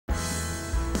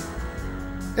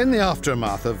In the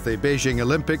aftermath of the Beijing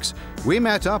Olympics, we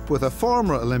met up with a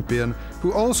former Olympian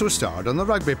who also starred on the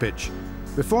rugby pitch.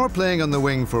 Before playing on the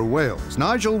wing for Wales,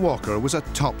 Nigel Walker was a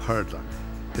top hurdler.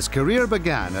 His career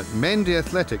began at Mendy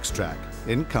Athletics Track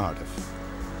in Cardiff.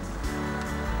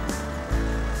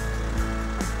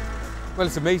 Well,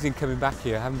 it's amazing coming back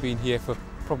here. I haven't been here for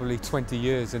probably 20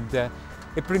 years, and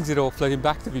it brings it all flooding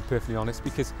back, to be perfectly honest,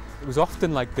 because it was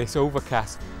often like this,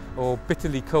 overcast or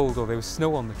bitterly cold, or there was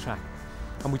snow on the track.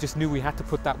 And we just knew we had to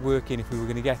put that work in if we were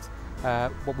going to get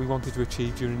what we wanted to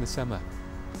achieve during the summer.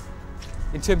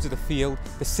 In terms of the field,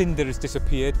 the cinder has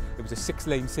disappeared. It was a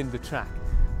 6-lane cinder track,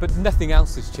 but nothing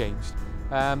else has changed.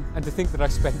 And to think that I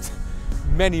spent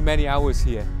many hours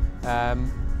here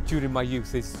during my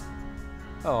youth is,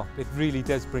 it really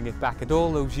does bring it back. And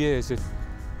all those years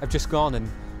have just gone,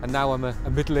 and now I'm a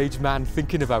middle-aged man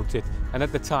thinking about it. And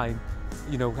at the time,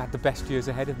 you know, had the best years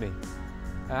ahead of me.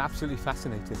 Absolutely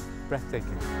fascinating,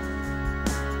 breathtaking.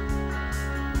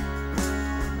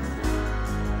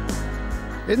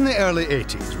 In the early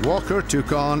 80s, Walker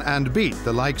took on and beat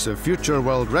the likes of future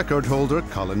world record holder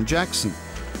Colin Jackson.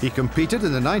 He competed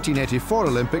in the 1984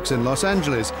 Olympics in Los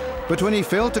Angeles, but when he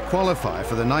failed to qualify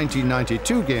for the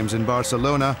 1992 Games in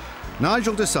Barcelona,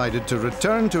 Nigel decided to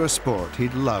return to a sport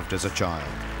he'd loved as a child.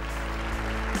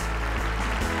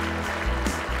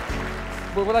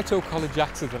 Well, when I told Colin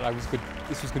Jackson that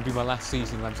this was going to be my last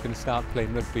season and I was going to start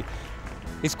playing rugby,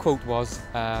 his quote was,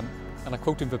 and I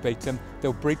quote him verbatim,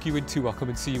 "They'll break you in two, I'll come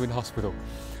and see you in hospital."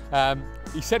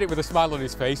 He said it with a smile on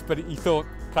his face, but he thought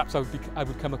perhaps I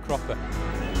would come a cropper.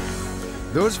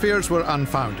 Those fears were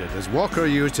unfounded as Walker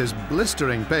used his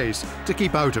blistering pace to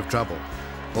keep out of trouble,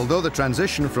 although the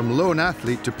transition from lone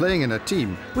athlete to playing in a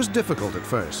team was difficult at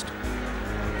first.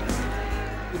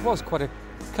 It was quite a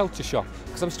culture shock,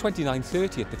 because I was 29,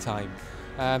 30 at the time.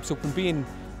 So from being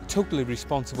totally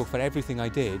responsible for everything I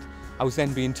did, I was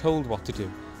then being told what to do.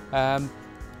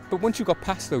 But once you got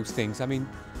past those things, I mean,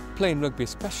 playing rugby,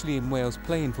 especially in Wales,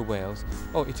 playing for Wales,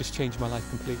 it just changed my life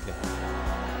completely.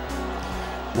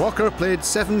 Walker played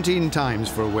 17 times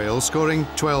for Wales, scoring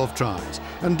 12 tries.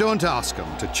 And don't ask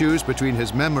him to choose between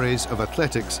his memories of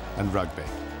athletics and rugby.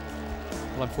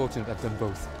 Well, I'm fortunate I've done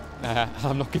both.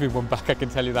 I'm not giving one back, I can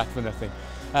tell you that for nothing.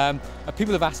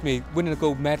 People have asked me, winning a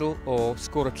gold medal or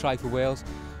score a try for Wales?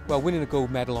 Well, winning a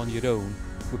gold medal on your own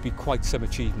would be quite some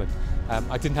achievement.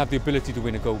 I didn't have the ability to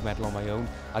win a gold medal on my own.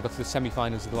 I got to the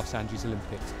semi-finals of the Los Angeles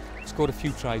Olympics, scored a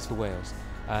few tries for Wales,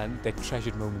 and they're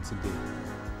treasured moments indeed.